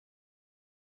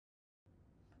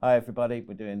Hi everybody,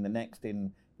 we're doing the next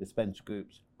in the Spencer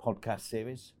Group's podcast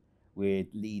series with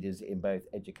leaders in both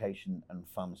education and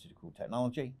pharmaceutical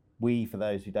technology. We, for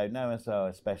those who don't know us, are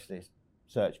a specialist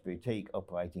search boutique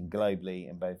operating globally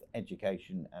in both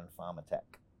education and pharma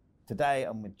tech. Today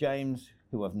I'm with James,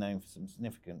 who I've known for some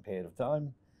significant period of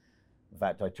time. In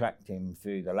fact, I tracked him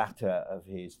through the latter of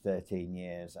his 13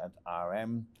 years at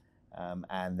RM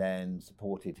and then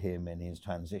supported him in his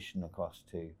transition across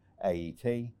to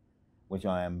AET, which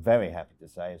I am very happy to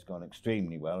say has gone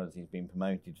extremely well, as he's been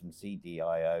promoted from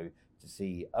CDIO to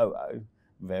COO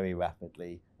very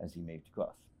rapidly as he moved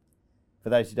across. For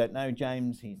those who don't know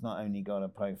James, he's not only got a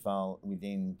profile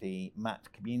within the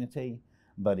MAT community,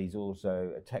 but he's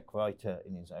also a tech writer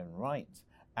in his own right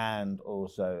and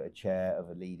also a chair of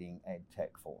a leading ed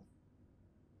tech forum.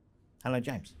 Hello,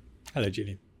 James. Hello,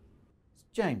 Julian.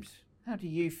 James, how do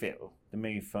you feel the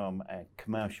move from a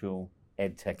commercial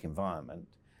ed tech environment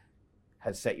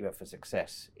has set you up for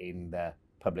success in the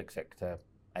public sector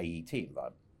AET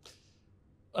environment?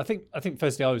 I think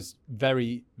firstly, I was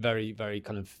very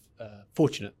kind of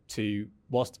fortunate to,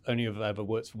 whilst only have ever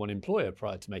worked for one employer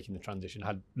prior to making the transition,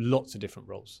 had lots of different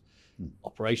roles,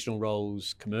 operational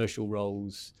roles, commercial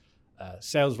roles,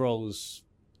 sales roles,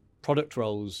 product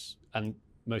roles, and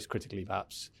most critically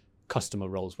perhaps customer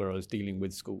roles where I was dealing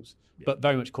with schools, but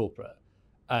very much corporate.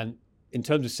 And in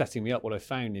terms of setting me up, what I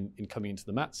found in coming into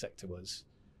the MAT sector was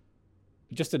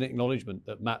just an acknowledgement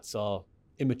that MATs are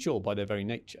immature by their very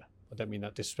nature. I don't mean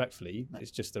that disrespectfully. No.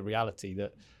 It's just the reality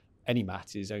that any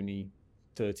MAT is only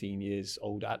 13 years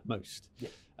old at most. Yeah.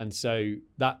 And so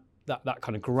that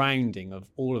kind of grounding of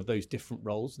all of those different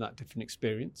roles and that different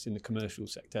experience in the commercial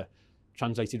sector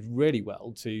translated really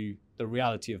well to the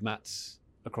reality of MATs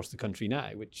across the country now,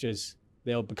 which is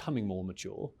they are becoming more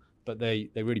mature, but they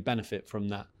really benefit from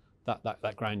that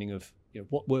grounding of,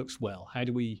 what works well. How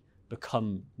do we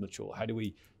become mature? How do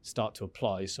we start to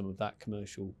apply some of that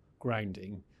commercial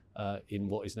grounding in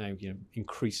what is now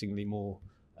increasingly more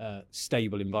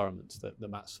stable environments that the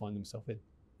MATs find themselves in?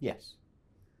 Yes.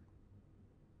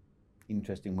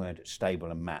 Interesting word, stable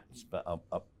and MATs, but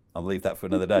I'll leave that for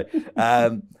another day.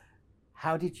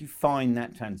 How did you find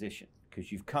that transition? Because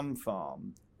you've come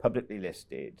from publicly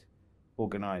listed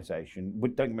organisation.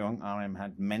 Don't get me wrong, RM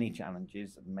had many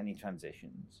challenges and many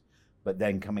transitions, but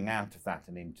then coming out of that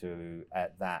and into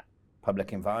that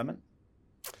public environment.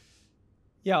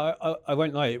 Yeah, I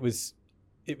won't lie. It was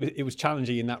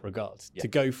challenging in that regard to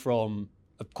go from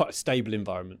quite a stable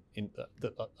environment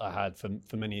that I had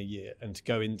for many a year, and to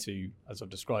go into, as I've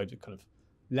described, a kind of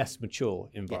less mature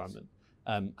environment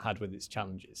had with its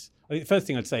challenges. I think the first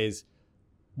thing I'd say is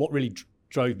what really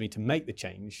drove me to make the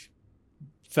change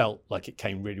felt like it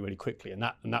came really, really quickly. And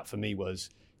that for me was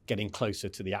getting closer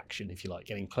to the action, if you like,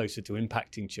 getting closer to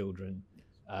impacting children,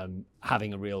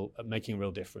 making a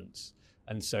real difference.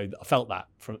 And so I felt that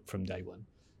from day one.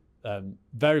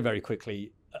 Very, very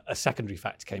quickly, a secondary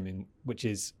fact came in, which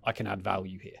is I can add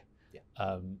value here.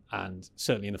 Yeah. And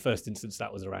certainly in the first instance,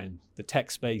 that was around the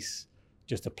tech space,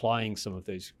 just applying some of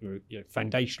those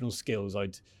foundational skills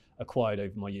I'd acquired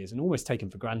over my years and almost taken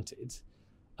for granted.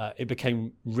 It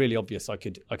became really obvious I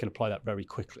could apply that very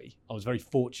quickly. I was very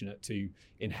fortunate to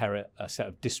inherit a set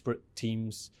of disparate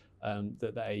teams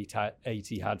that the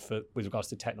AET had with regards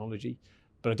to technology,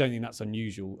 but I don't think that's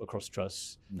unusual across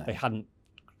trusts. No. They hadn't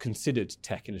considered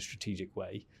tech in a strategic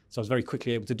way, so I was very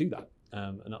quickly able to do that,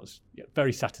 and that was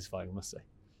very satisfying, I must say.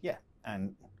 Yeah,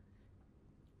 and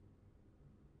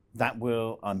that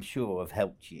will, I'm sure, have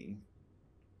helped you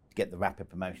to get the rapid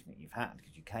promotion that you've had,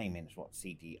 because you came in as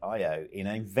CDIO in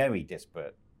a very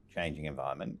disparate, changing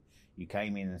environment. You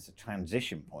came in as a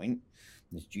transition point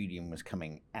as Julian was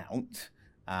coming out,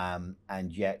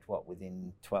 and yet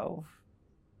within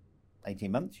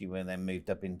 18 months you were then moved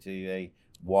up into a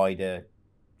wider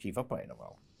chief operator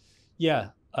role. Yeah,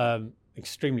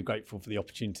 extremely grateful for the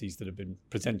opportunities that have been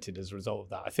presented as a result of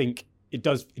that. I think it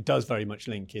does very much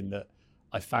link in that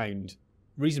I found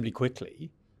reasonably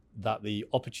quickly that the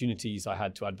opportunities I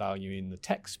had to add value in the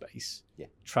tech space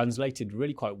translated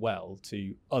really quite well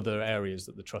to other areas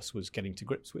that the trust was getting to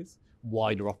grips with,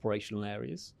 wider operational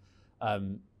areas. I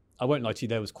won't lie to you,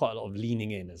 there was quite a lot of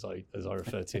leaning in, as I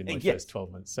refer to in my first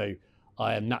 12 months. So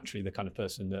I am naturally the kind of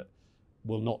person that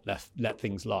will not let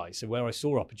things lie. So where I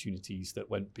saw opportunities that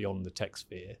went beyond the tech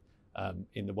sphere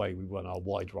in the way we run our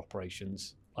wider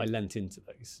operations, I lent into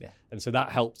those. Yeah. And so that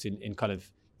helped in kind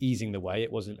of easing the way.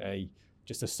 It wasn't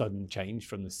just a sudden change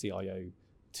from the CIO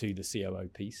to the COO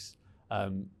piece.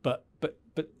 But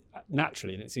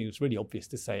naturally, and it seems really obvious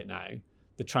to say it now,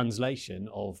 the translation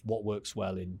of what works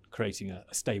well in creating a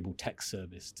stable tech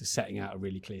service to setting out a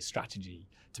really clear strategy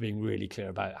to being really clear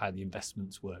about how the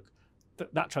investments work,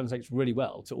 that translates really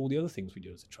well to all the other things we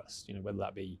do as a trust, whether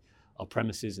that be our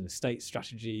premises and estate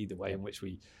strategy, the way in which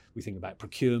we think about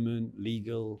procurement,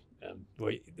 legal,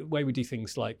 the way we do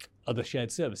things like other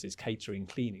shared services, catering,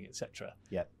 cleaning, etc.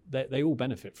 Yeah. They all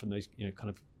benefit from those kind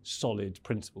of solid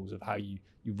principles of how you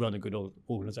run a good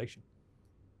organisation.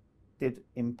 Did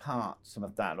in part some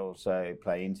of that also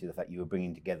play into the fact you were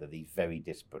bringing together these very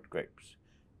disparate groups,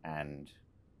 and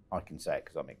I can say it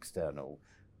because I'm external,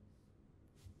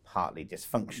 partly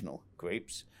dysfunctional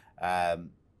groups,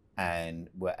 and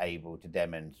were able to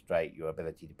demonstrate your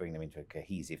ability to bring them into a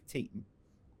cohesive team?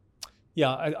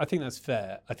 Yeah, I think that's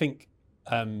fair. I think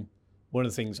one of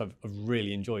the things I've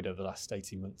really enjoyed over the last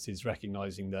 18 months is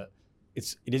recognising that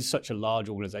it is such a large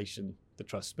organisation, the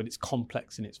trust, but it's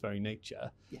complex in its very nature.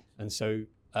 Yeah. And so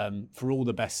for all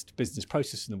the best business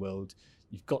process in the world,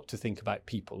 you've got to think about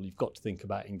people, you've got to think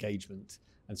about engagement.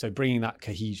 And so bringing that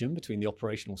cohesion between the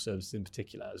operational services in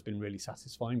particular has been really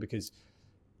satisfying, because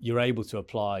you're able to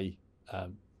apply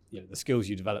the skills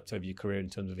you developed over your career in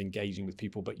terms of engaging with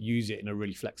people, but use it in a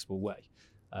really flexible way.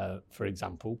 For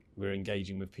example, we're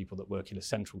engaging with people that work in a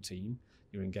central team,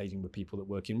 you're engaging with people that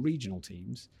work in regional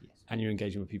teams, yes, and you're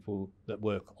engaging with people that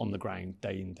work on the ground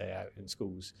day in, day out in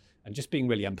schools. And just being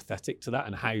really empathetic to that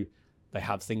and how they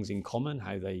have things in common,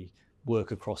 how they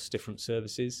work across different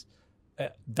services.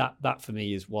 That for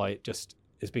me is why it just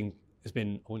has been, I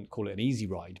wouldn't call it an easy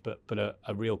ride, but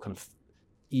a real kind of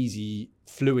easy,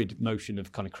 fluid motion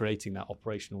of kind of creating that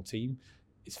operational team.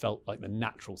 It's felt like the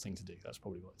natural thing to do. That's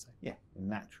probably what I'd say. Yeah,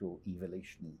 natural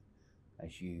evolution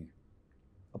as you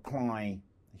apply,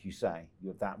 as you say, you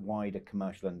have that wider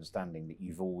commercial understanding that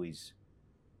you've always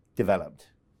developed.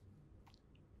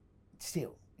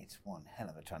 Still, it's one hell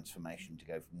of a transformation to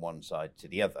go from one side to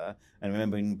the other. And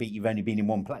remembering you've only been in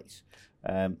one place.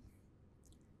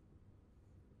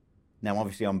 Now,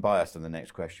 obviously, I'm biased on the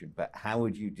next question, but how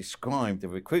would you describe the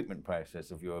recruitment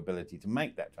process of your ability to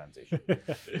make that transition?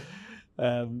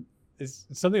 It's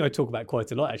something I talk about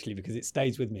quite a lot, actually, because it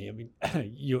stays with me. I mean,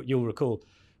 you'll recall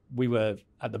we were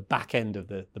at the back end of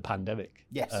the pandemic.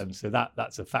 Yes. So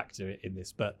that's a factor in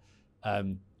this. But I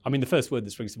mean, the first word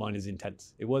that springs to mind is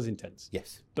intense. It was intense.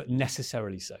 Yes. But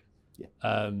necessarily so.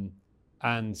 Yeah.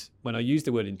 And when I use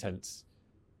the word intense,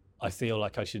 I feel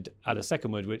like I should add a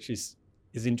second word, which is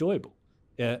enjoyable.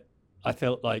 Yeah. I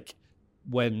felt like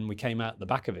when we came out the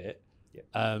back of it,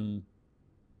 yeah,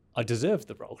 I deserved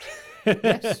the role.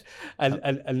 Yes. and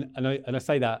I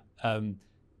say that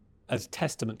as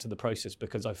testament to the process,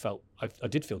 because I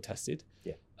did feel tested.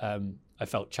 Yeah. I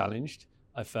felt challenged.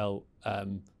 I felt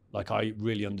like I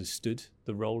really understood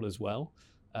the role as well.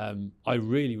 I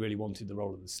really, really wanted the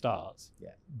role at the start. Yeah.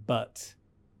 But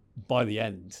by the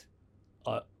end,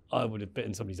 I would have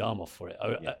bitten somebody's arm off for it.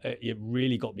 It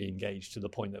really got me engaged to the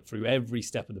point that through every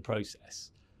step of the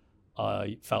process,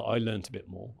 I felt I learned a bit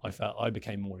more. I felt I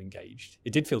became more engaged.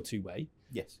 It did feel two-way.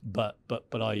 Yes. But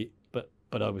I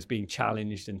was being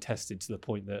challenged and tested to the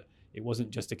point that it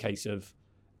wasn't just a case of,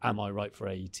 am I right for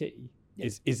AET?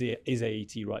 Yes. Is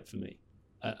AET right for me?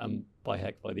 And by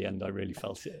the end, I really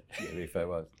felt it. Yeah, really felt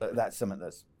well. That's something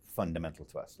that's fundamental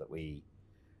to us, that we,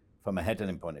 from a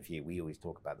headhunting point of view, we always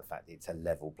talk about the fact that it's a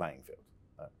level playing field.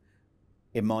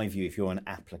 In my view, if you're an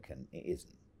applicant, it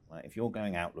isn't. Right? If you're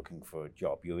going out looking for a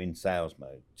job, you're in sales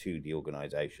mode to the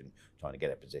organisation trying to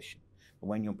get a position. But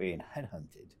when you're being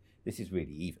headhunted, this is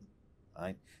really even.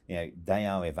 Right? They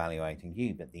are evaluating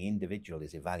you, but the individual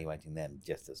is evaluating them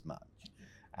just as much.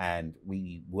 And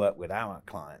we work with our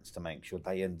clients to make sure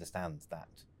they understand that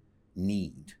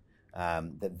need,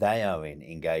 that they are in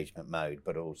engagement mode,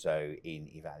 but also in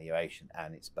evaluation,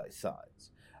 and it's both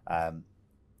sides. And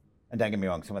don't get me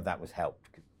wrong, some of that was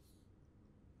helped.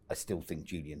 I still think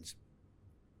Julian's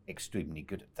extremely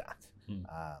good at that. Don't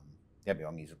get me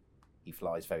wrong, he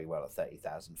flies very well at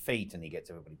 30,000 feet, and he gets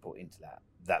everybody put into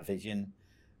that vision.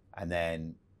 And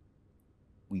then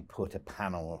we put a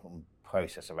panel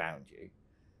process around you,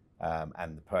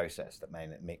 and the process that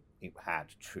made it had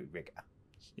true rigor.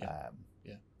 Yeah.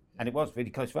 And it was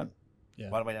really close run. Yeah.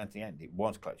 Right away down to the end, it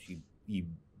was close.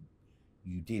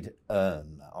 You did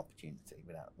earn that opportunity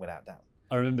without doubt.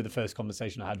 I remember the first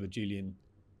conversation I had with Julian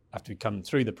after we'd come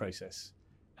through the process,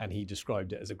 and he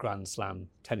described it as a Grand Slam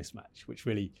tennis match, which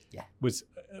really was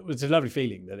a lovely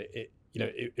feeling. That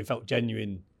it felt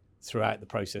genuine throughout the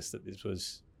process. That it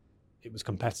was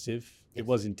competitive, it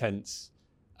was intense,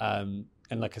 and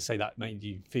like I say, that made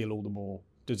you feel all the more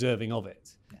deserving of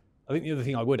it. Yeah. I think the other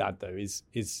thing I would add, though, is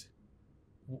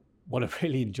what I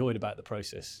really enjoyed about the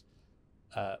process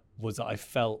was that I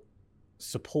felt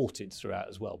supported throughout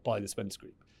as well by the Spence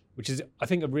Group, which is, I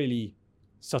think, a really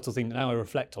subtle thing that now I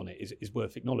reflect on it is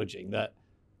worth acknowledging, that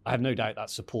I have no doubt that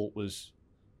support was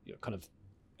kind of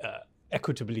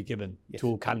equitably given to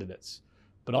all candidates.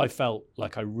 But I felt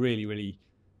like I really, really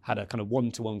had a kind of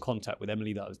one-to-one contact with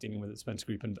Emily that I was dealing with at the Spence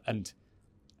Group, and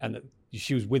that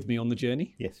she was with me on the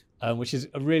journey, which is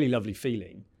a really lovely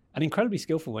feeling and incredibly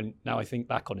skillful when now I think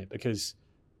back on it, because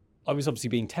I was obviously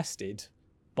being tested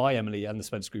by Emily and the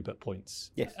Spence Group at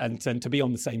points. And to be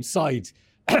on the same side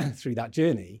through that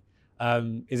journey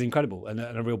is incredible, and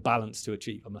a real balance to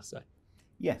achieve, I must say.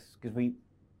 Yes, because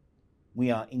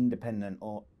we are independent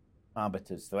or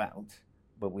arbiters throughout,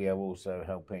 but we are also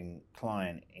helping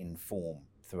client inform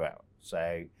throughout.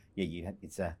 So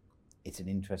it's an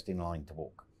interesting line to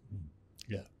walk.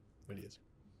 Yeah, really is.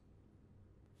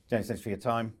 James, thanks for your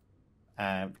time.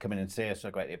 Come in and see us. I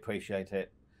greatly appreciate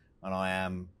it. And I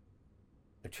am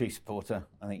a true supporter.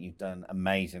 I think you've done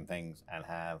amazing things and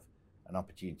have an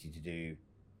opportunity to do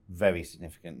very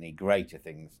significantly greater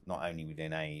things, not only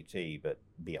within AET, but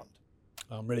beyond.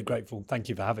 I'm really grateful. Thank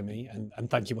you for having me. And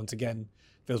thank you once again.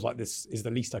 Feels like this is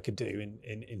the least I could do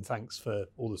in thanks for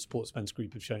all the support Spence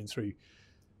Group have shown through,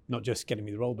 not just getting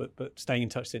me the role, but staying in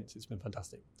touch since. It's been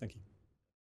fantastic. Thank you.